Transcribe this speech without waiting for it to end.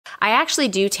I actually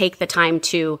do take the time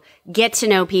to get to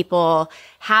know people,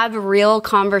 have real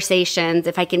conversations.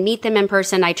 If I can meet them in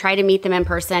person, I try to meet them in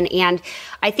person. And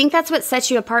I think that's what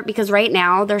sets you apart, because right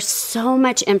now there's so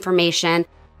much information.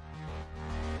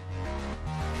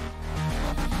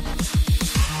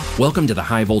 Welcome to the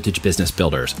High Voltage Business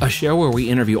Builders, a show where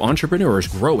we interview entrepreneurs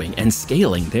growing and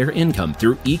scaling their income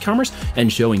through e-commerce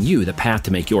and showing you the path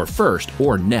to make your first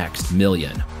or next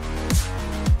million.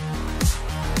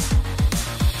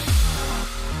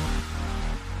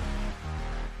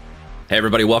 Hey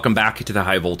everybody, welcome back to the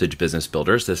High Voltage Business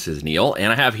Builders. This is Neil,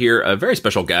 and I have here a very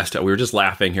special guest. We were just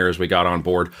laughing here as we got on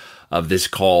board of this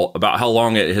call about how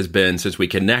long it has been since we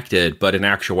connected, but in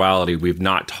actuality, we've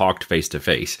not talked face to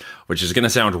face, which is going to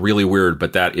sound really weird,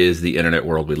 but that is the internet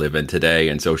world we live in today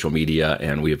and social media,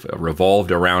 and we've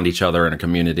revolved around each other in a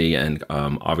community and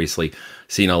obviously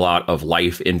seen a lot of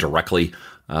life indirectly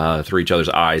through each other's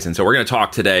eyes. And so we're going to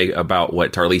talk today about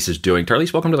what Tarlise is doing.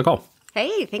 Tarlise, welcome to the call.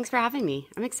 Hey, thanks for having me.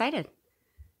 I'm excited.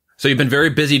 So you've been very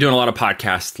busy doing a lot of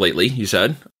podcasts lately, you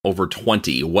said, over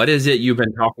 20. What is it you've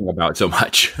been talking about so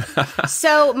much?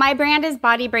 So my brand is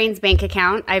Body Brains Bank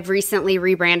Account. I've recently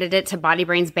rebranded it to Body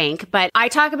Brains Bank, but I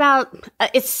talk about,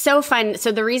 it's so fun.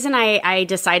 So the reason I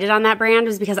decided on that brand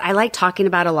was because I like talking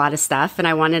about a lot of stuff and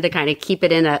I wanted to kind of keep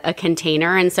it in a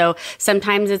container. And so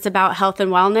sometimes it's about health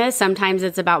and wellness, sometimes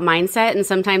it's about mindset, and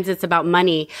sometimes it's about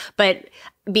money. But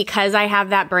because I have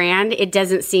that brand, it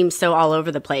doesn't seem so all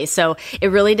over the place. So it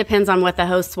really depends on what the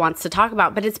host wants to talk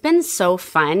about. But it's been so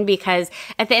fun because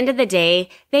at the end of the day,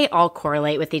 they all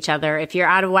correlate with each other. If you're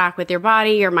out of whack with your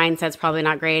body, your mindset's probably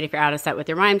not great. If you're out of set with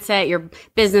your mindset, your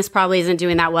business probably isn't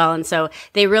doing that well. And so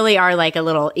they really are like a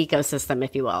little ecosystem,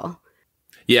 if you will.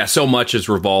 Yeah, so much is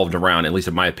revolved around, at least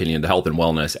in my opinion, the health and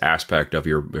wellness aspect of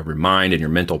your mind and your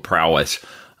mental prowess.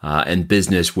 And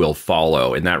business will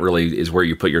follow. And that really is where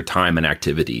you put your time and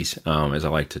activities, as I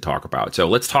like to talk about. So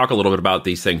let's talk a little bit about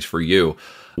these things for you.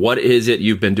 What is it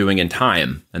you've been doing in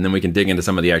time? And then we can dig into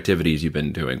some of the activities you've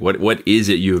been doing. What is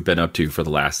it you've been up to for the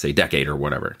last, say, decade or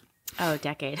whatever? Oh,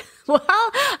 decade. But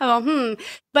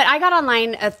I got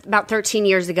online about 13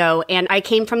 years ago, and I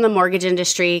came from the mortgage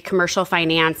industry, commercial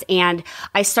finance, and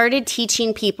I started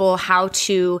teaching people how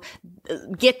to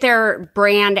get their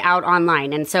brand out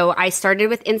online. And so I started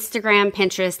with Instagram,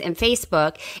 Pinterest, and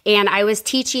Facebook, and I was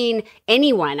teaching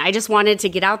anyone. I just wanted to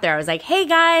get out there. I was like, hey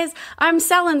guys, I'm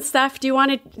selling stuff. Do you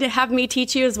want to have me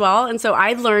teach you as well? And so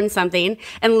I learned something,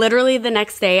 and literally the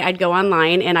next day I'd go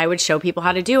online and I would show people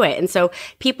how to do it. And so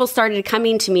people started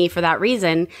coming to me for that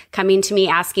reason, coming to me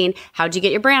asking, how'd you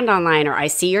get your brand online? Or I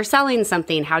see you're selling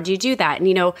something. How'd you do that?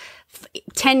 And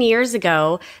 10 years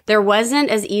ago, there wasn't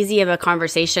as easy of a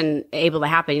conversation able to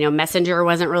happen. Messenger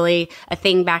wasn't really a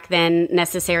thing back then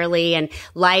necessarily. And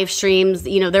live streams,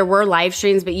 there were live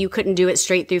streams, but you couldn't do it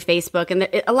straight through Facebook. And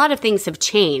a lot of things have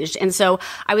changed. And so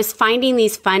I was finding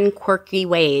these fun, quirky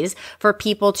ways for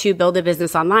people to build a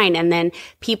business online. And then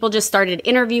people just started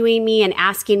interviewing me and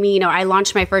asking me, I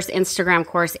launched my first Instagram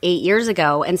course 8 years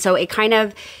ago. And so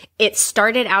it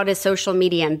started out as social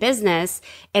media and business.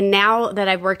 And now that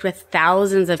I've worked with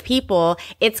thousands of people,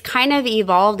 it's kind of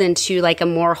evolved into like a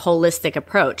more holistic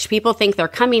approach. People think they're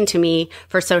coming to me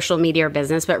for social media or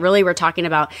business, but really we're talking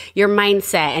about your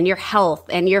mindset and your health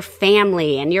and your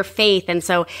family and your faith. And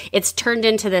so it's turned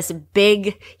into this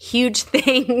big, huge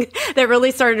thing that really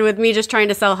started with me just trying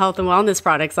to sell health and wellness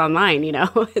products online.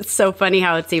 It's so funny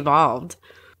how it's evolved.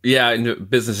 Yeah, and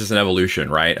business is an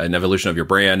evolution, right? An evolution of your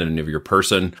brand and of your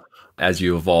person as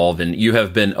you evolve. And you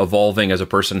have been evolving as a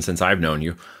person since I've known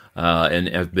you. And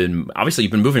have been, obviously,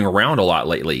 you've been moving around a lot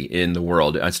lately in the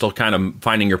world. I'm still kind of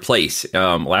finding your place.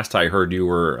 Last I heard, you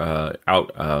were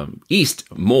out east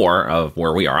more of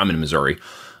where we are. I'm in Missouri.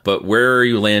 But where are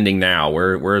you landing now?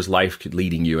 Where is life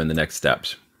leading you in the next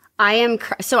steps?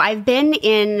 So I've been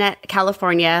in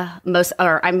California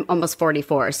I'm almost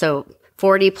 44. So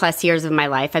 40 plus years of my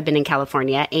life, I've been in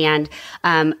California. And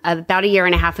about a year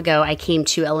and a half ago, I came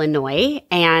to Illinois.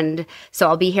 And so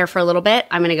I'll be here for a little bit.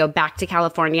 I'm going to go back to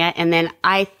California. And then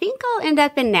I think I'll end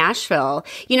up in Nashville.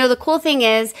 The cool thing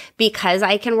is because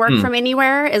I can work from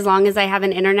anywhere, as long as I have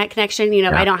an internet connection,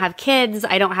 I don't have kids.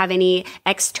 I don't have any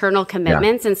external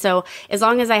commitments. And so as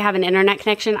long as I have an internet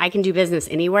connection, I can do business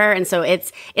anywhere. And so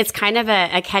it's kind of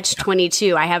a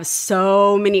catch-22. I have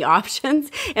so many options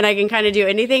and I can kind of do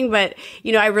anything, but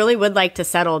I really would like to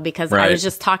settle because I was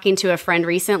just talking to a friend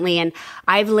recently, and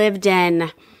I've lived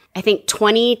in, I think,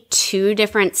 22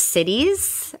 different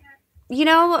cities,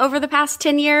 over the past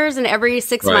 10 years. And every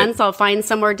 6 months I'll find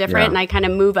somewhere different and I kind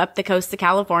of move up the coast of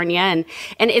California and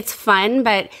it's fun.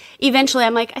 But eventually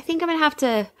I'm like, I think I'm going to have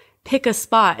to pick a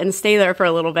spot and stay there for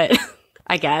a little bit.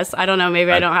 I guess. I don't know.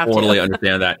 Maybe I don't have totally to.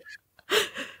 understand that.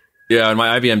 Yeah, in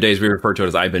my IBM days, we referred to it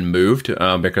as I've been moved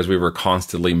because we were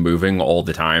constantly moving all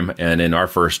the time. And in our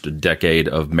first decade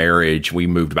of marriage, we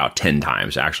moved about 10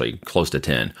 times, actually close to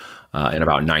 10 in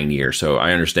about 9 years. So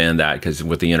I understand that because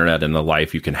with the internet and the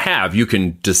life you can have, you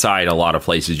can decide a lot of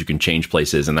places, you can change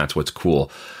places. And that's what's cool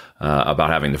about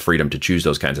having the freedom to choose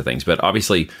those kinds of things. But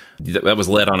obviously, that was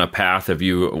led on a path of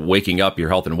you waking up your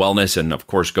health and wellness and, of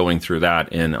course, going through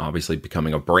that and obviously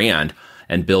becoming a brand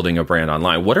and building a brand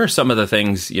online. What are some of the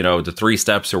things, the 3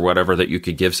 steps or whatever that you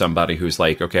could give somebody who's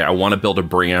like, okay, I want to build a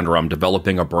brand or I'm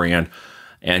developing a brand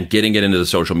and getting it into the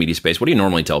social media space? What do you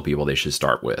normally tell people they should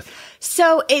start with?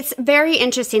 So it's very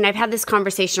interesting. I've had this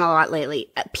conversation a lot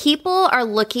lately. People are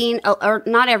looking, or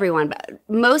not everyone, but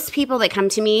most people that come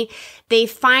to me, they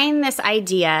find this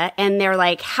idea and they're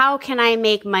like, how can I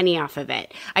make money off of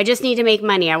it? I just need to make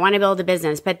money. I want to build a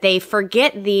business. But they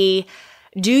forget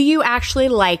do you actually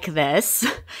like this?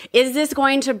 Is this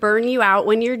going to burn you out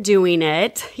when you're doing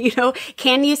it?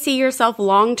 Can you see yourself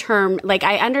long term? Like,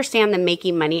 I understand the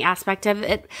making money aspect of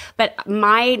it, but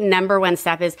my number one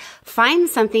step is find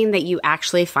something that you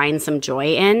actually find some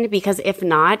joy in, because if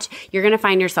not, you're going to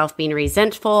find yourself being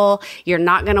resentful. You're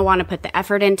not going to want to put the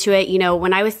effort into it.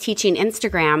 When I was teaching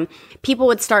Instagram, people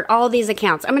would start all these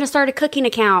accounts. I'm going to start a cooking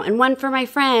account and one for my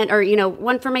friend or,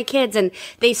 one for my kids. And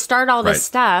they start all this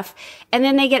stuff. And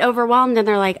then they get overwhelmed and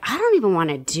they're like, I don't even want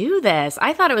to do this.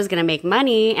 I thought it was going to make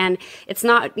money and it's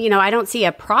not, I don't see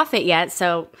a profit yet.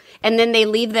 So, and then they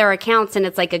leave their accounts and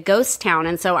it's like a ghost town.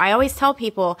 And so I always tell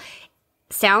people,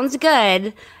 sounds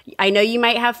good. I know you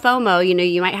might have FOMO,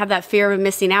 you might have that fear of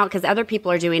missing out because other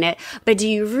people are doing it. But do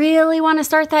you really want to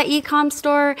start that e-com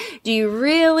store? Do you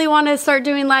really want to start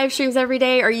doing live streams every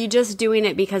day? Or are you just doing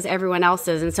it because everyone else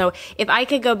is? And so if I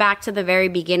could go back to the very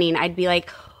beginning, I'd be like,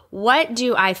 what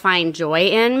do I find joy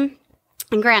in?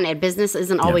 And granted, business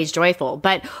isn't always joyful,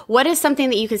 but what is something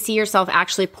that you could see yourself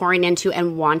actually pouring into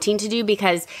and wanting to do?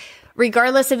 Because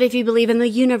regardless of if you believe in the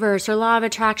universe or law of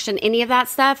attraction, any of that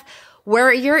stuff,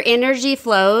 where your energy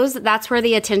flows, that's where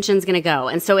the attention's going to go.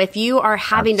 And so if you are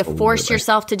having to force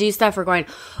yourself to do stuff or going,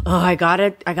 oh, I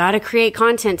gotta create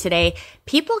content today,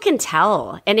 people can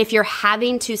tell. And if you're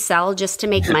having to sell just to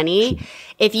make money,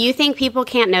 if you think people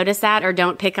can't notice that or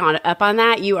don't pick up on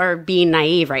that, you are being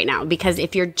naive right now. Because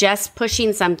if you're just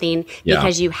pushing something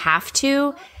because you have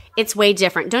to, it's way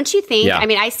different. Don't you think? Yeah. I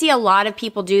mean, I see a lot of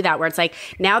people do that where it's like,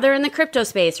 now they're in the crypto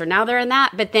space or now they're in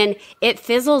that, but then it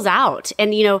fizzles out.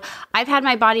 And, I've had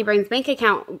my Body Brains bank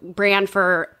account brand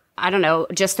for, I don't know,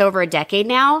 just over a decade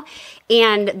now.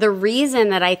 And the reason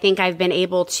that I think I've been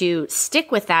able to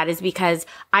stick with that is because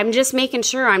I'm just making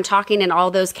sure I'm talking in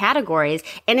all those categories.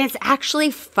 And it's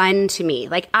actually fun to me.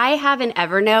 Like, I have an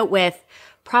Evernote with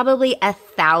probably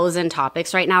 1,000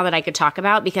 topics right now that I could talk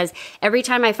about, because every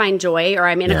time I find joy or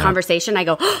I'm in a conversation, I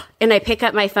go, and I pick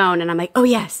up my phone and I'm like, oh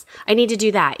yes, I need to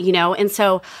do that, And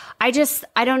so I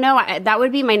don't know. That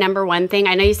would be my number one thing.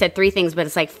 I know you said 3 things, but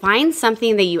it's like, find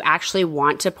something that you actually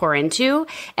want to pour into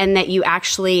and that you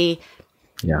actually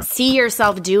see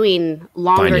yourself doing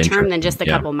longer term than just a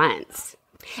couple months.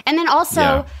 And then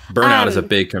also burnout is a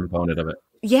big component of it.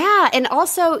 Yeah. And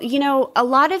also, a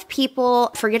lot of people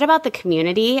forget about the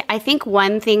community. I think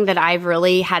one thing that I've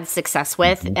really had success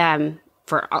with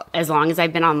for as long as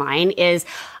I've been online is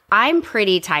I'm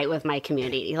pretty tight with my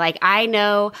community. Like, I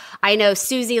know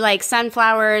Susie likes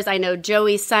sunflowers. I know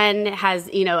Joey's son has,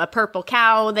 a purple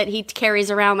cow that he carries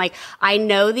around. Like, I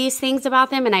know these things about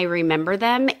them and I remember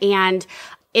them. And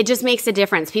it just makes a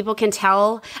difference. People can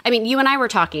tell. I mean, you and I were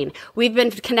talking. We've been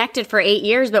connected for 8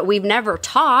 years, but we've never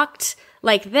talked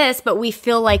like this, but we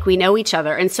feel like we know each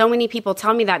other. And so many people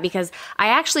tell me that because I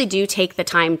actually do take the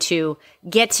time to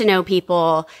get to know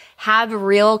people, have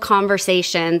real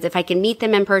conversations. If I can meet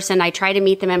them in person, I try to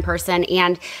meet them in person.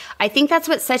 And I think that's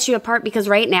what sets you apart, because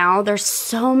right now there's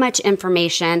so much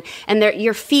information and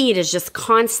your feed is just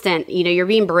constant. You're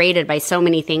being berated by so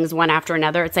many things one after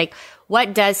another. It's like,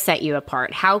 what does set you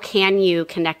apart? How can you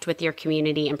connect with your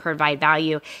community and provide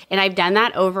value? And I've done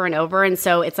that over and over. And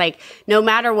so it's like, no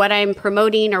matter what I'm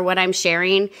promoting or what I'm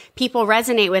sharing, people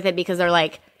resonate with it because they're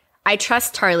like, I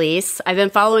trust Tarlise. I've been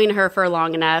following her for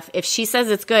long enough. If she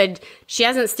says it's good, she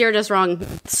hasn't steered us wrong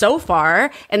so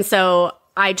far. And so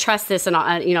I trust this and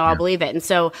I'll believe it. And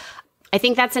so I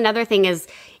think that's another thing is,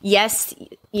 yes,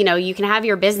 you can have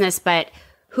your business, but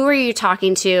who are you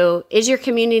talking to? Is your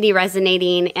community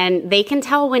resonating? And they can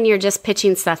tell when you're just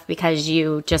pitching stuff because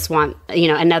you just want,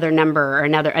 another number or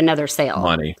another sale.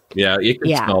 Money. Yeah. You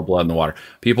can smell blood in the water.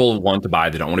 People want to buy.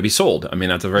 They don't want to be sold. I mean,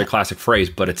 that's a very classic phrase,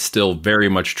 but it's still very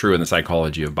much true in the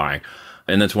psychology of buying.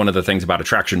 And that's one of the things about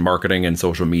attraction marketing and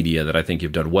social media that I think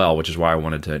you've done well, which is why I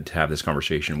wanted to have this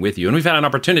conversation with you. And we've had an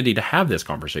opportunity to have this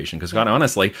conversation because, quite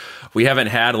honestly, we haven't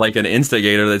had like an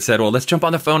instigator that said, well, let's jump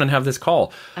on the phone and have this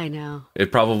call. I know.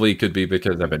 It probably could be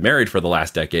because I've been married for the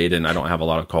last decade and I don't have a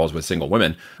lot of calls with single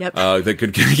women that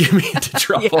could get me into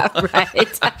trouble. Yeah,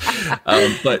 right.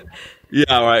 But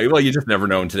yeah, right. Well, you just never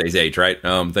know in today's age, right?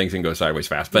 Things can go sideways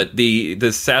fast. But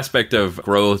this aspect of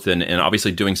growth and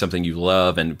obviously doing something you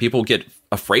love, and people get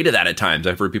afraid of that at times.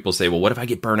 I've heard people say, well, what if I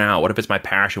get burnt out? What if it's my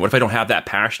passion? What if I don't have that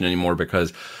passion anymore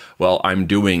because, well, I'm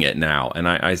doing it now? And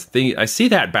I think I see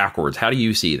that backwards. How do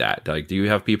you see that? Like, do you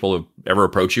have people ever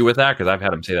approach you with that? Because I've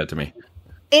had them say that to me.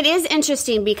 It is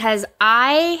interesting because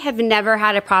I have never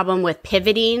had a problem with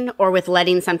pivoting or with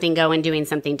letting something go and doing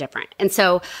something different. And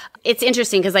so it's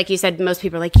interesting because, like you said, most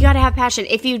people are like, you got to have passion.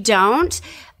 If you don't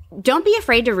be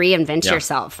afraid to reinvent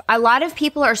yourself. A lot of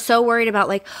people are so worried about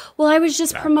like, well, I was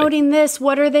just promoting this.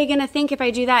 What are they going to think if I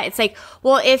do that? It's like,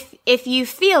 well, if you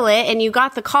feel it and you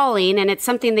got the calling and it's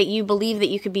something that you believe that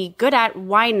you could be good at,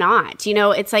 why not? You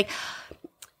know, it's like,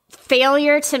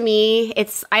 failure to me,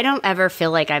 I don't ever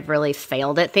feel like I've really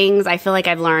failed at things. I feel like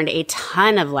I've learned a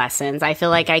ton of lessons. I feel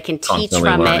like I can teach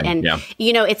from it. And,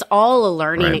 you know, it's all a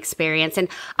learning experience. And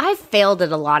I've failed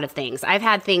at a lot of things. I've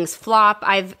had things flop.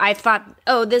 I've thought,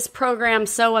 oh, this program's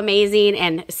so amazing,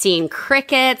 and seeing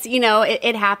crickets, you know,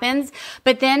 it happens.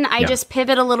 But then I just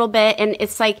pivot a little bit, and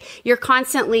it's like you're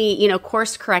constantly, you know,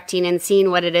 course correcting and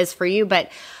seeing what it is for you. But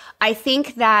I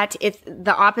think that it's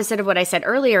the opposite of what I said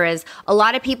earlier is a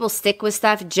lot of people stick with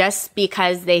stuff just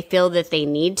because they feel that they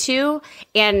need to.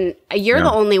 And you're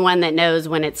the only one that knows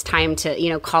when it's time to, you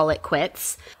know, call it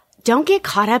quits. Don't get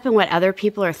caught up in what other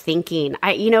people are thinking.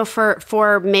 You know,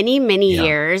 for many, many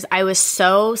years, I was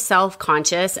so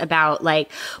self-conscious about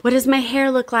like, what does my hair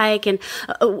look like? And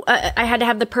I had to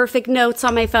have the perfect notes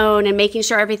on my phone and making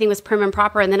sure everything was prim and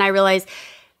proper. And then I realized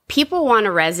people want to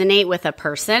resonate with a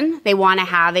person. They want to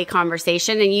have a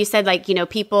conversation. And you said like, you know,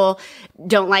 people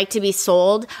don't like to be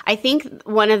sold. I think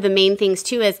one of the main things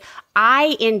too is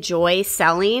I enjoy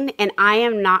selling, and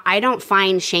I don't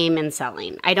find shame in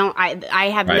selling.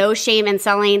 I have no shame in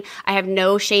selling. I have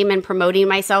no shame in promoting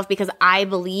myself because I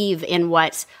believe in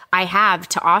what I have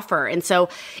to offer. And so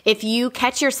if you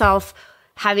catch yourself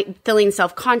feeling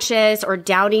self-conscious or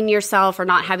doubting yourself or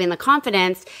not having the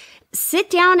confidence, sit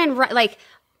down and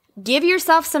give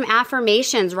yourself some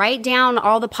affirmations, write down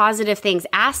all the positive things,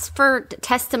 ask for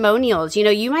testimonials. You know,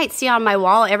 you might see on my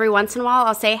wall every once in a while,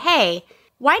 I'll say, hey,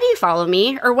 why do you follow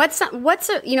me? Or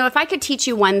you know, if I could teach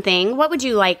you one thing, what would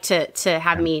you like to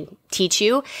have me teach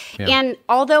you? Yeah. And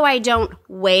although I don't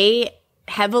weigh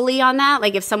heavily on that,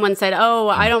 like if someone said, oh,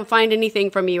 I don't find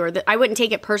anything from you, or I wouldn't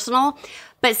take it personal.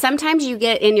 But sometimes you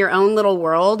get in your own little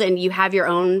world and you have your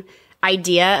own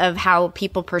idea of how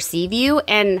people perceive you,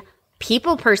 and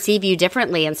people perceive you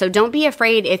differently. And so don't be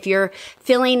afraid if you're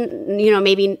feeling, you know,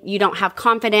 maybe you don't have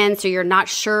confidence or you're not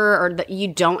sure or that you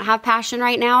don't have passion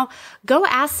right now. Go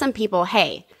ask some people,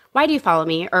 hey, why do you follow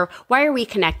me? Or why are we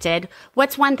connected?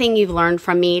 What's one thing you've learned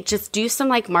from me? Just do some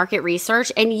like market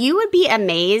research, and you would be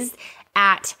amazed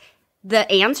at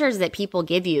the answers that people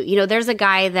give you. You know, there's a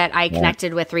guy that I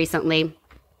connected with recently.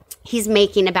 He's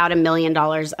making about $1 million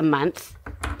a month,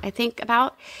 I think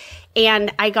about.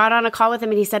 And I got on a call with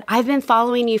him and he said, I've been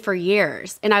following you for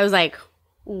years. And I was like,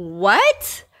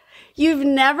 what? You've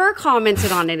never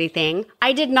commented on anything.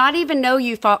 I did not even know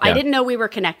you follow. I didn't know we were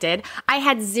connected. I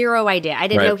had zero idea. I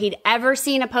didn't know he'd ever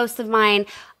seen a post of mine.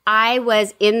 I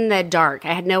was in the dark.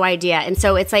 I had no idea. And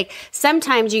so it's like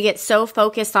sometimes you get so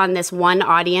focused on this one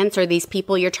audience or these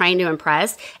people you're trying to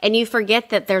impress, and you forget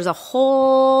that there's a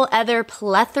whole other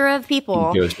plethora of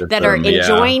people that are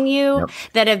enjoying you,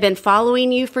 that have been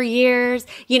following you for years,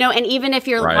 you know, and even if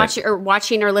you're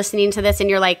watching or listening to this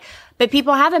and you're like, but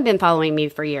people haven't been following me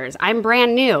for years. I'm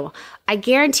brand new. I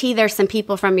guarantee there's some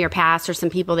people from your past or some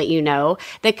people that you know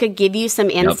that could give you some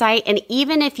insight. And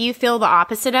even if you feel the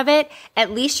opposite of it,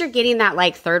 at least you're getting that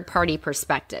like third party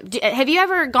perspective. Have you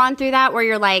ever gone through that where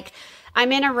you're like,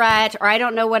 I'm in a rut or I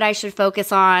don't know what I should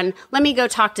focus on. Let me go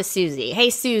talk to Susie. Hey,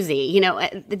 Susie, you know,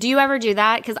 do you ever do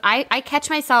that? Because I catch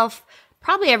myself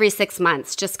probably every 6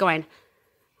 months just going,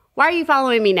 why are you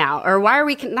following me now? Or why are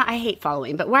we, I hate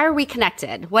following, but why are we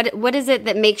connected? What is it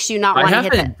that makes you not want to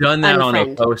hit that? I haven't done that on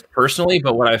a post personally,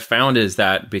 but what I've found is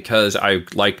that because I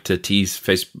like to tease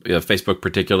Facebook,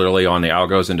 particularly on the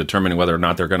algos and determining whether or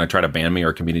not they're going to try to ban me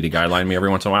or community guideline me every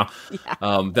once in a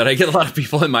while, that I get a lot of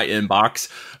people in my inbox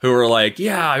who are like,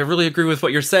 yeah, I really agree with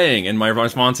what you're saying. And my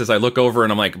response is I look over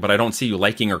and I'm like, but I don't see you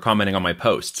liking or commenting on my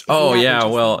posts.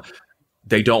 Well,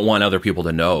 they don't want other people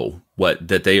to know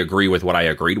that they agree with what I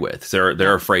agreed with. So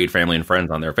they're afraid family and friends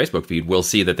on their Facebook feed will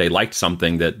see that they liked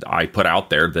something that I put out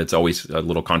there that's always a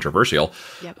little controversial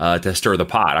to stir the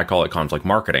pot. I call it conflict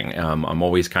marketing. I'm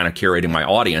always kind of curating my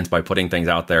audience by putting things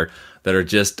out there that are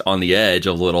just on the edge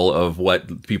a little of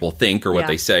what people think or what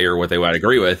they say or what they would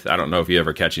agree with. I don't know if you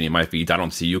ever catch any of my feeds. I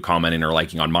don't see you commenting or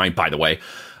liking on mine, by the way.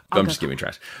 I'm just giving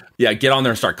trash. Yeah, get on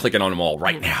there and start clicking on them all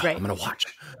right now. I'm going to watch.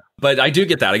 But I do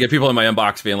get that. I get people in my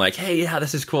inbox being like, hey, yeah,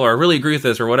 this is cool, or I really agree with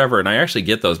this, or whatever. And I actually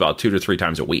get those about 2 to 3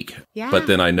 times a week. Yeah. But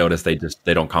then I notice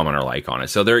they don't comment or like on it.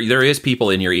 So there is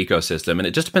people in your ecosystem, and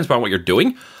it just depends upon what you're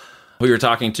doing, who you're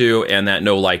talking to, and that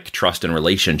know, like, trust and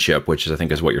relationship, which is, I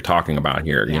think, is what you're talking about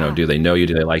here. You know, do they know you?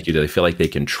 Do they like you? Do they feel like they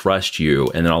can trust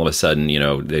you? And then all of a sudden, you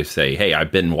know, they say, hey,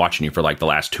 I've been watching you for like the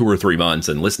last 2 or 3 months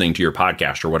and listening to your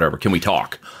podcast or whatever. Can we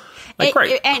talk? Like,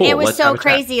 great, and cool, it was so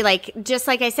crazy. Like, just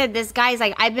like I said, this guy's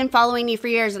like, I've been following you for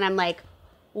years. And I'm like,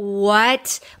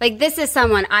 what? Like, this is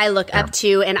someone I look up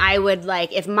to. And I would,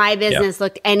 like, if my business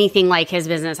looked anything like his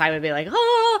business, I would be like,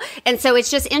 oh. And so it's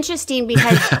just interesting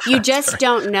because you just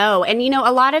don't know. And, you know,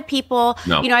 a lot of people,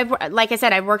 you know, like I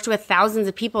said, I've worked with thousands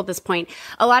of people at this point.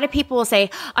 A lot of people will say,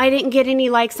 I didn't get any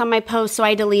likes on my post, so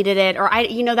I deleted it. Or,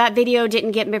 you know, that video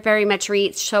didn't get very much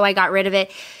reach, so I got rid of it.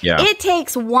 Yeah. It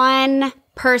takes one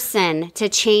person to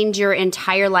change your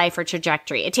entire life or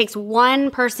trajectory. It takes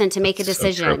one person to make a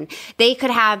decision. So they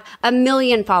could have 1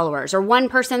 million followers, or one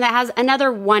person that has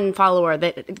another 1 follower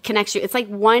that connects you. It's like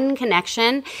one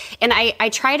connection. And I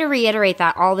try to reiterate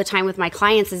that all the time with my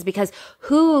clients, is because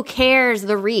who cares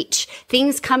the reach?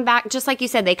 Things come back, just like you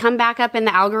said, they come back up in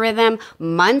the algorithm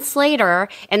months later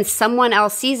and someone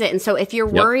else sees it. And so if you're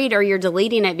worried or you're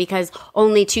deleting it because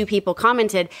only 2 people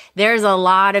commented, there's a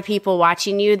lot of people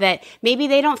watching you that maybe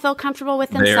they don't feel comfortable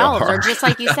with themselves, or just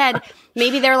like you said,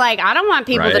 maybe they're like, I don't want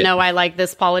people to know I like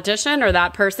this politiciation or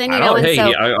that person. You know,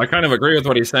 and I kind of agree with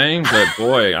what he's saying, but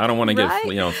boy, I don't want to get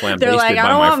flambasted they're like, I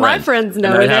don't want my friends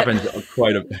knowing that happens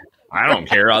quite a. I don't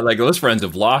care. Like, those friends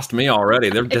have lost me already.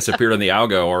 They've disappeared in the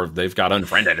algo, or they've got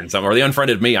unfriended in some, or they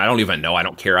unfriended me. I don't even know. I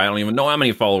don't care. I don't even know how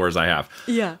many followers I have.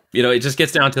 Yeah. You know, it just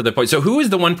gets down to the point. So who is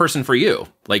the one person for you?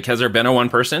 Like, has there been a one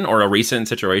person or a recent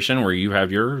situation where you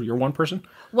have your one person?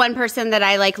 One person that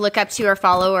I like look up to or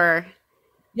follow, or...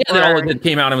 Yeah, that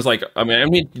came out and was like, I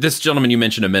mean, this gentleman you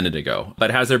mentioned a minute ago,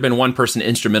 but has there been one person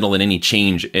instrumental in any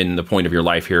change in the point of your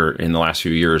life here in the last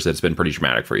few years that's been pretty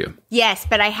dramatic for you? Yes,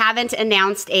 but I haven't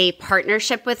announced a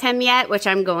partnership with him yet, which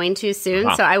I'm going to soon,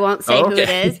 so I won't say who it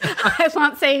is. I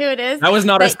won't say who it is. That was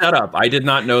not a setup. I did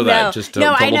not know that.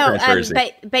 I know.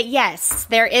 But yes,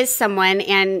 there is someone,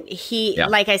 and he,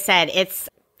 like I said, it's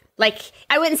like,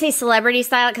 I wouldn't say celebrity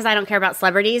style because I don't care about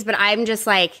celebrities, but I'm just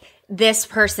like, this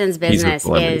person's business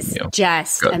is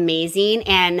just amazing.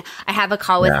 And I have a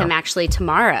call with him actually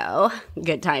tomorrow.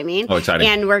 Good timing. Oh, exciting.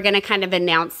 And we're going to kind of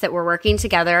announce that we're working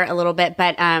together a little bit.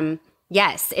 But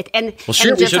yes. We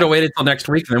should have waited till next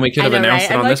week, and then we could have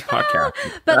announced it on this podcast.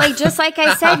 But like, just like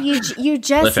I said, you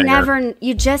just never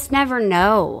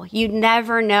know. You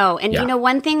never know. And you know,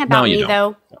 one thing about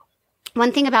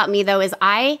me though is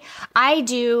I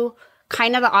do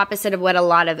kind of the opposite of what a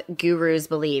lot of gurus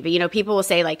believe. You know, people will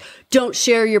say like, don't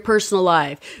share your personal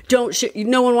life.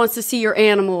 No one wants to see your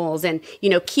animals, and, you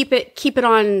know, keep it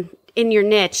on in your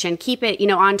niche, and keep it, you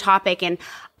know, on topic. And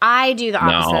I do the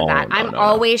opposite of that. I'm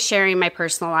always sharing my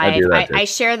personal life. I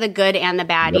share the good and the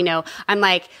bad. You know, I'm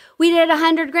like, we did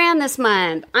 $100,000 this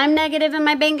month. I'm negative in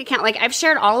my bank account. Like, I've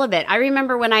shared all of it. I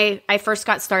remember when I first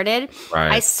got started,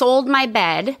 I sold my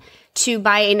bed to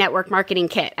buy a network marketing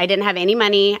kit. I didn't have any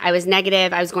money. I was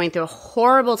negative. I was going through a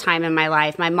horrible time in my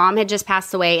life. My mom had just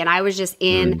passed away, and I was just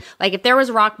in, like, if there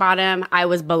was rock bottom, I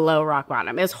was below rock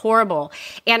bottom. It was horrible.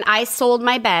 And I sold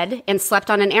my bed and slept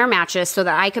on an air mattress so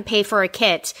that I could pay for a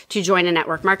kit to join a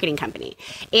network marketing company.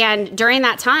 And during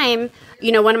that time,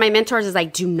 you know, one of my mentors is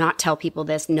like, do not tell people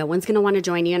this. No one's going to want to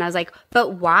join you. And I was like,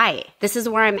 but why? This is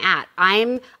where I'm at.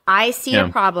 I see a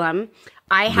problem.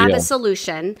 I have a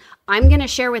solution. I'm going to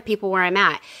share with people where I'm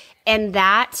at. And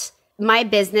that, my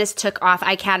business took off.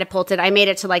 I catapulted. I made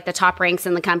it to like the top ranks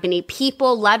in the company.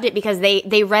 People loved it because they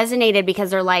resonated,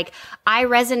 because they're like, I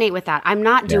resonate with that. I'm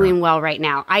not doing well right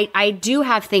now. I do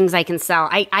have things I can sell.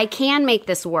 I can make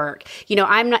this work. You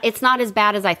know, it's not as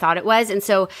bad as I thought it was. And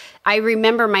so I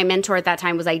remember my mentor at that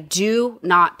time was like, do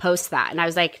not post that. And I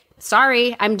was like,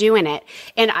 sorry, I'm doing it.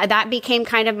 And that became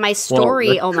kind of my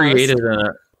story almost.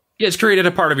 It's created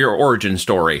a part of your origin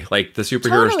story, like the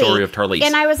superhero story of Tarlise.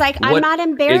 And I was like, I'm not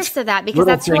embarrassed of that, because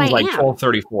that's who I am. Like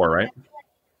 1234, right?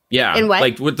 Yeah. And what?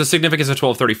 Like with the significance of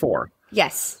 1234.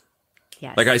 Yes.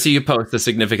 Like, I see you post the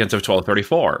significance of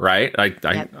 1234, right?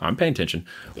 I'm paying attention.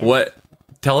 Yes.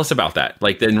 Tell us about that,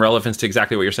 like in relevance to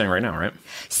exactly what you're saying right now, right?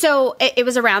 So it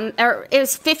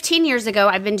was 15 years ago.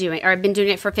 I've been doing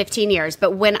it for 15 years.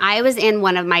 But when I was in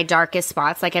one of my darkest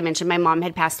spots, like I mentioned, my mom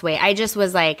had passed away. I just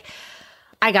was like,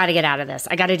 I got to get out of this.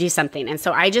 I got to do something. And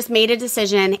so I just made a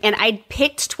decision, and I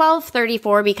picked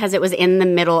 12:34 because it was in the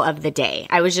middle of the day.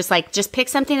 I was just like, just pick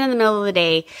something in the middle of the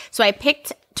day. So I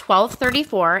picked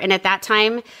 12:34. And at that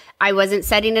time, I wasn't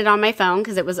setting it on my phone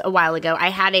because it was a while ago. I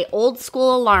had a old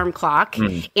school alarm clock,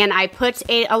 and I put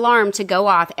a alarm to go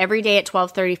off every day at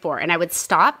 12:34. And I would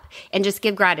stop and just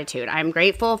give gratitude. I'm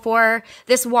grateful for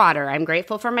this water. I'm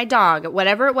grateful for my dog,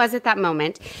 whatever it was at that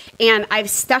moment. And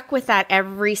I've stuck with that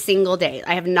every single day.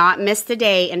 I have not missed a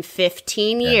day in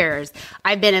 15 years.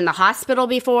 I've been in the hospital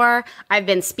before. I've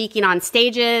been speaking on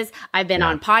stages. I've been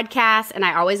on podcasts, and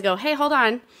I always go, hey, hold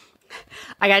on.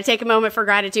 I got to take a moment for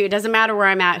gratitude. It doesn't matter where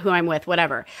I'm at, who I'm with,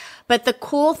 whatever. But the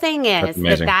cool thing is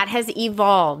that has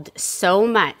evolved so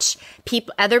much.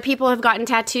 Other people have gotten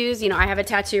tattoos. You know, I have a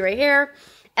tattoo right here.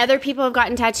 Other people have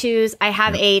gotten tattoos. I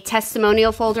have a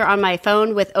testimonial folder on my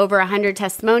phone with over 100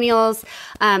 testimonials.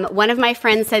 One of my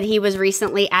friends said he was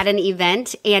recently at an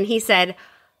event, and he said,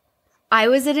 I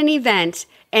was at an event,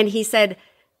 and he said,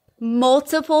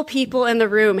 multiple people in the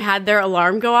room had their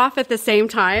alarm go off at the same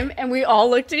time, and we all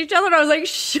looked at each other, and I was like,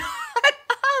 shut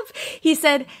up. He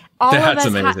said, That's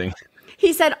amazing.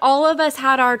 He said, all of us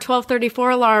had our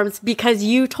 12:34 alarms because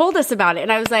you told us about it.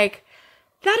 And I was like,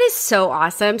 that is so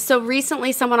awesome. So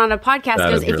recently someone on a podcast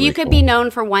goes, if you could be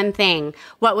known for one thing,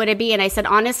 what would it be? And I said,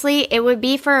 honestly, it would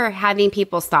be for having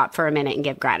people stop for a minute and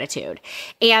give gratitude.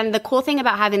 And the cool thing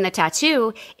about having the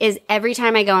tattoo is every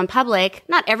time I go in public,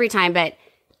 not every time, but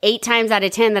 8 times out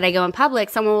of 10 that I go in public,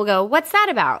 someone will go, what's that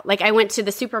about? Like I went to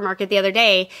the supermarket the other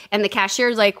day and the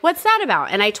cashier's like, what's that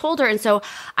about? And I told her. And so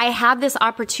I have this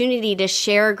opportunity to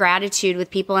share gratitude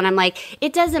with people. And I'm like,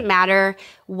 it doesn't matter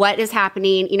what is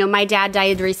happening. You know, my dad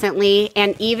died recently,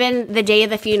 and even the day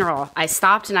of the funeral, I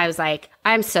stopped and I was like,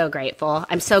 I'm so grateful.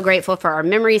 I'm so grateful for our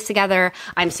memories together.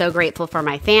 I'm so grateful for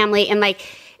my family. And like,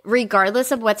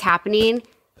 regardless of what's happening,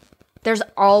 there's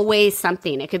always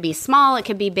something. It could be small, it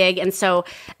could be big. And so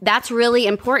that's really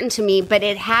important to me, but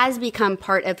it has become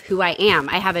part of who I am.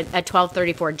 I have a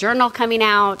 12:34 journal coming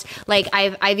out. Like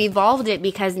I've evolved it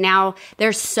because now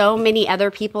there's so many other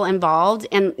people involved,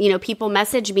 and you know, people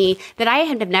message me that I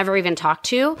have never even talked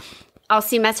to. I'll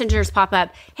see messengers pop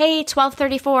up. Hey,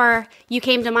 12:34, you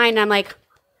came to mind. And I'm like,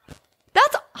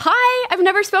 hi, I've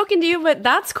never spoken to you, but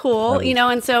that's cool. You know,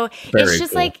 and so it's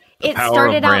just cool. Like, it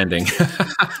started out,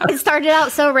 it started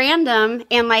out so random,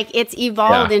 and like it's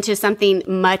evolved into something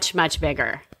much, much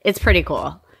bigger. It's pretty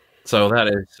cool. So that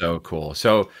is so cool.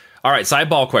 So, all right,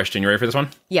 sideball question. You ready for this one?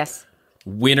 Yes.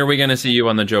 When are we going to see you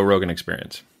on the Joe Rogan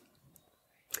Experience?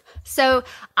 So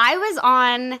I was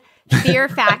on Fear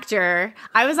Factor.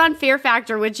 I was on Fear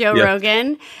Factor with Joe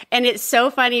Rogan, and it's so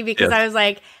funny because I was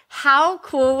like, how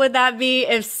cool would that be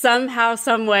if somehow,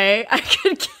 some way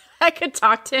I could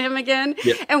talk to him again,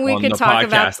 and we could talk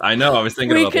about. I know. I was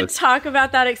thinking about this. We could talk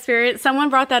about that experience.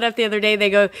 Someone brought that up the other day. They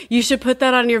go, "You should put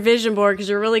that on your vision board because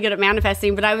you're really good at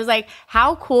manifesting." But I was like,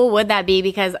 "How cool would that be?"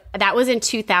 Because that was in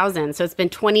 2000, so it's been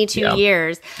 22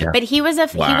 years. Yeah. But he was a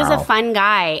fun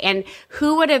guy, and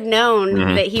who would have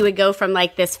known that he would go from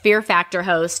like this Fear Factor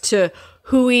host to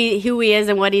who he is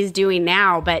and what he's doing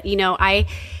now? But you know,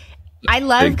 I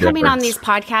love coming on these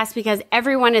podcasts because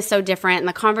everyone is so different and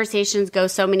the conversations go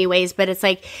so many ways, but it's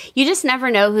like, you just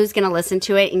never know who's going to listen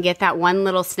to it and get that one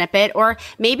little snippet, or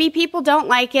maybe people don't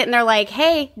like it and they're like,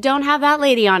 hey, don't have that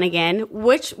lady on again,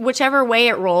 whichever way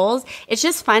it rolls. It's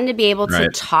just fun to be able to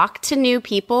talk to new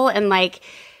people and like,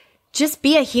 just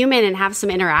be a human and have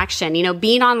some interaction. You know,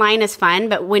 being online is fun,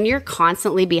 but when you're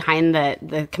constantly behind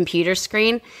the computer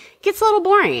screen, it gets a little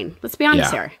boring. Let's be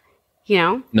honest here. You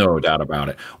know? No doubt about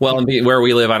it. Well, and where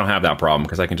we live, I don't have that problem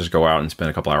because I can just go out and spend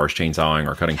a couple hours chainsawing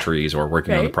or cutting trees or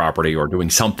working on the property or doing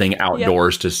something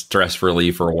outdoors to stress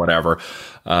relief or whatever,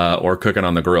 or cooking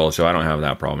on the grill. So I don't have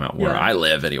that problem out where I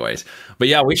live anyways. But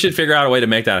yeah, we should figure out a way to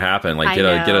make that happen. Like get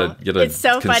a It's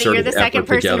so funny. You're the second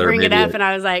person to bring it up, and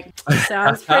I was like,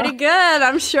 sounds pretty good.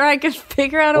 I'm sure I could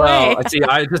figure out a way. See,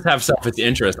 I just have selfish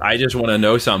interest. I just want to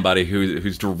know somebody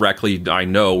who's directly I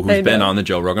know who's been on the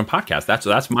Joe Rogan podcast.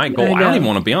 That's my goal. I don't even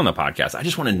want to be on the podcast. I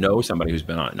just want to know somebody who's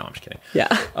been on it. No, I'm just kidding. Yeah.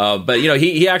 But you know,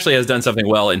 he actually has done something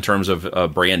well in terms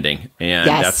of branding, and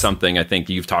that's something I think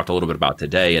you've talked a little bit about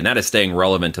today, and that is staying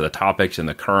relevant to the topics and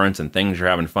the currents and things you're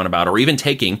having fun about, or even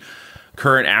taking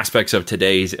current aspects of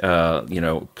today's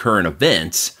current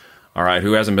events, All right,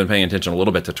 who hasn't been paying attention a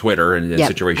little bit to Twitter and the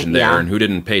situation there, and who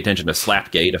didn't pay attention to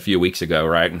Slapgate a few weeks ago,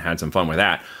 right, and had some fun with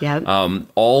that.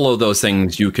 All of those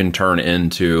things you can turn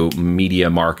into media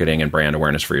marketing and brand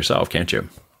awareness for yourself, can't you?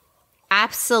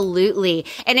 Absolutely.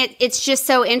 And it's just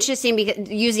so interesting because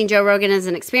using Joe Rogan as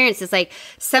an experience, it's like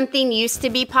something used to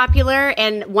be popular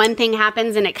and one thing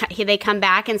happens and they come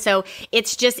back. And so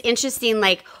it's just interesting,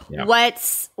 like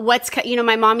what's,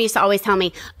 my mom used to always tell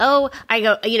me,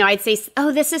 I'd say,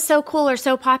 oh, this is so cool or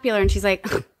so popular. And she's like,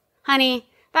 honey,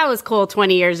 that was cool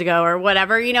 20 years ago or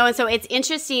whatever, and so it's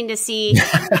interesting to see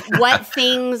what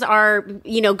things are,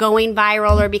 going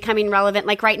viral or becoming relevant.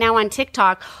 Like right now on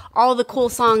TikTok, all the cool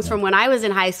songs from when I was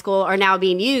in high school are now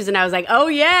being used. And I was like, oh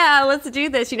yeah, let's do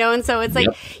this, and so it's like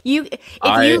if you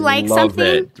like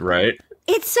something, right?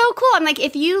 It's so cool. I'm like,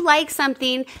 if you like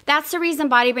something, that's the reason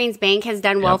Body Brains Bank has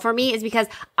done well for me, is because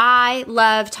I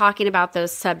love talking about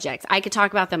those subjects. I could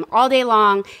talk about them all day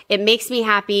long. It makes me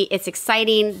happy. It's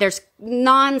exciting. There's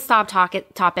nonstop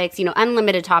topics,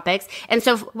 unlimited topics. And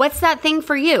so what's that thing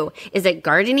for you? Is it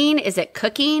gardening? Is it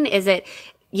cooking? Is it,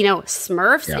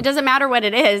 Smurfs? It doesn't matter what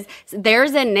it is.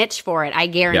 There's a niche for it. I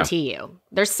guarantee you.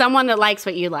 There's someone that likes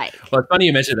what you like. Well, it's funny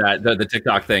you mentioned that, the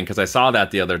TikTok thing, because I saw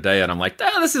that the other day and I'm like,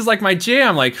 this is like my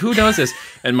jam. Like, who does this?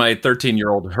 And my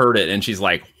 13-year-old heard it and she's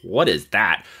like, what is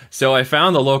that? So I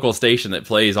found the local station that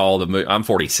plays all the I'm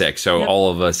 46, so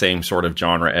all of the same sort of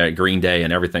genre, Green Day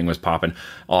and everything was popping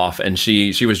off. And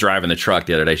she was driving the truck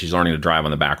the other day. She's learning to drive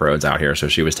on the back roads out here. So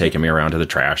she was taking me around to the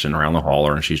trash and around the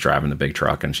hauler, and she's driving the big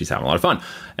truck and she's having a lot of fun.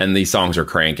 And these songs are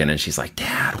cranking and she's like,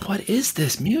 Dad, what is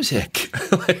this music?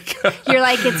 You're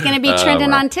like, it's going to be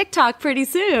trending on TikTok pretty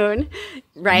soon,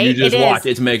 right? You just watch.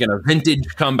 It's making a vintage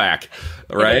comeback,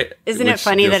 right? Isn't it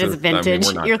funny that it's vintage?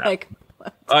 You're like,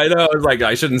 what? I know. It's like,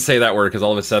 I shouldn't say that word because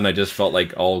all of a sudden I just felt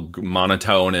like all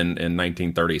monotone in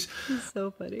 1930s. It's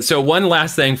so funny. So one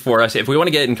last thing for us, if we want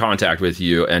to get in contact with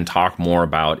you and talk more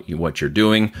about what you're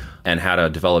doing and how to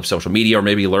develop social media, or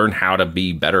maybe learn how to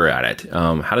be better at it,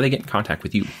 how do they get in contact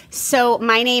with you? So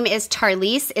my name is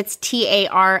Tarlese. It's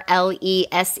Tarlese,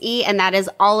 and that is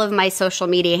all of my social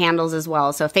media handles as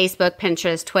well. So Facebook,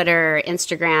 Pinterest, Twitter,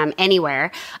 Instagram,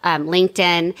 anywhere,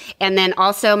 LinkedIn. And then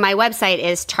also my website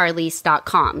is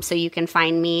tarlese.com. So you can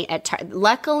find me at,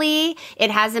 luckily it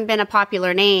hasn't been a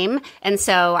popular name. And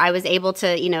so I was able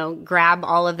to, grab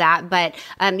all of that. But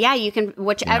you can,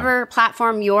 whichever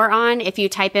platform you're on, if you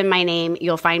type in my name,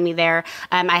 you'll find me there.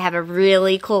 I have a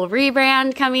really cool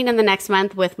rebrand coming in the next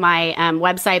month with my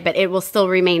website, but it will still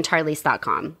remain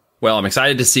tarlese.com. Well, I'm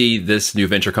excited to see this new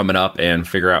venture coming up and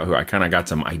figure out who. I kind of got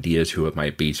some ideas who it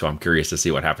might be, so I'm curious to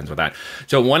see what happens with that.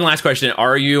 So one last question.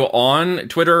 Are you on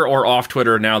Twitter or off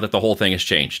Twitter now that the whole thing has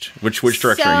changed? Which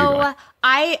direction are you going?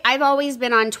 I've always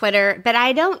been on Twitter, but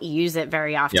I don't use it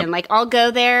very often. Like I'll go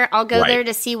there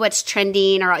to see what's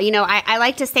trending, or, I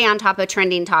like to stay on top of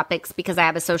trending topics because I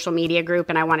have a social media group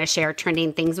and I want to share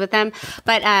trending things with them.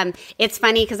 But it's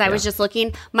funny because I was just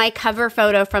looking, my cover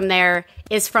photo from there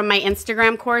is from my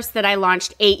Instagram course that I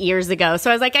launched 8 years ago.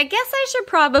 So I was like, I guess I should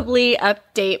probably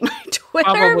update my Twitter.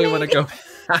 Probably want to go.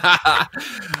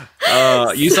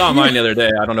 You saw mine the other day.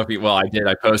 I don't know if I did.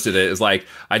 I posted it. It's like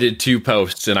I did 2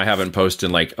 posts and I haven't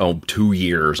posted in 2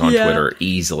 years on Twitter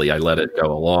easily. I let it go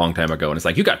a long time ago. And it's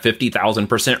like, you got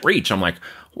 50,000% reach. I'm like,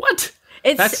 what?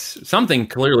 That's something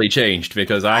clearly changed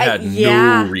because I had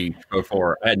no reach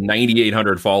before. I had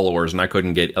 9,800 followers and I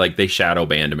couldn't get, they shadow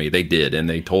banned me. They did. And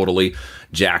they totally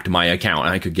jacked my account. And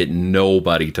I could get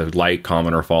nobody to like,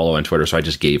 comment, or follow on Twitter. So I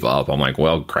just gave up. I'm like,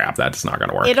 well, crap, that's not going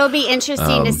to work. It'll be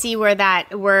interesting to see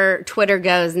where Twitter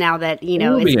goes now that,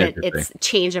 it's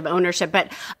change of ownership.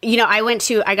 But,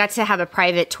 I got to have a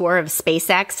private tour of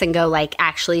SpaceX and go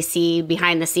actually see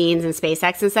behind the scenes in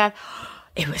SpaceX and stuff.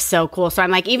 It was so cool. So I'm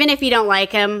like, even if you don't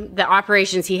like him, the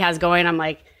operations he has going, I'm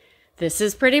like, this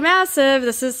is pretty massive.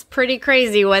 This is pretty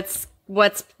crazy. What's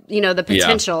the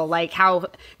potential, how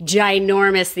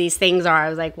ginormous these things are. I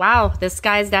was like, wow, this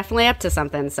guy's definitely up to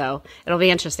something. So it'll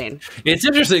be interesting. It's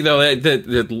interesting, though,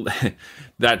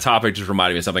 that topic just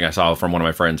reminded me of something I saw from one of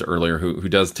my friends earlier who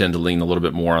does tend to lean a little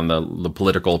bit more on the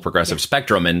political progressive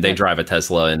spectrum, and they drive a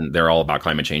Tesla and they're all about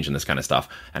climate change and this kind of stuff,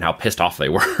 and how pissed off they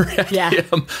were at him.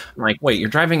 I'm like, wait, you're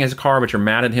driving his car, but you're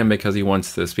mad at him because he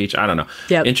wants the speech? I don't know.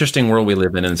 Interesting world we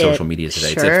live in social media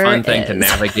today. It's a fun thing to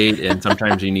navigate, and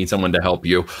sometimes you need someone to help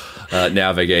you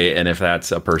navigate. And if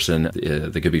that's a person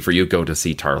that could be for you, go to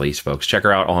see Tarlese, folks. Check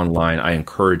her out online. I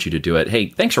encourage you to do it. Hey,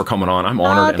 thanks for coming on. I'm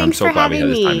honored, and I'm so glad we had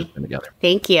this time to spend together.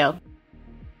 Thank you.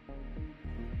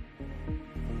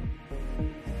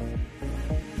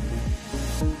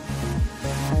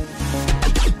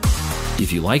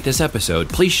 If you like this episode,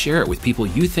 please share it with people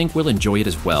you think will enjoy it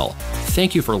as well.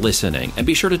 Thank you for listening, and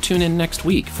be sure to tune in next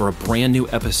week for a brand new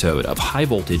episode of High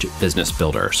Voltage Business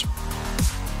Builders.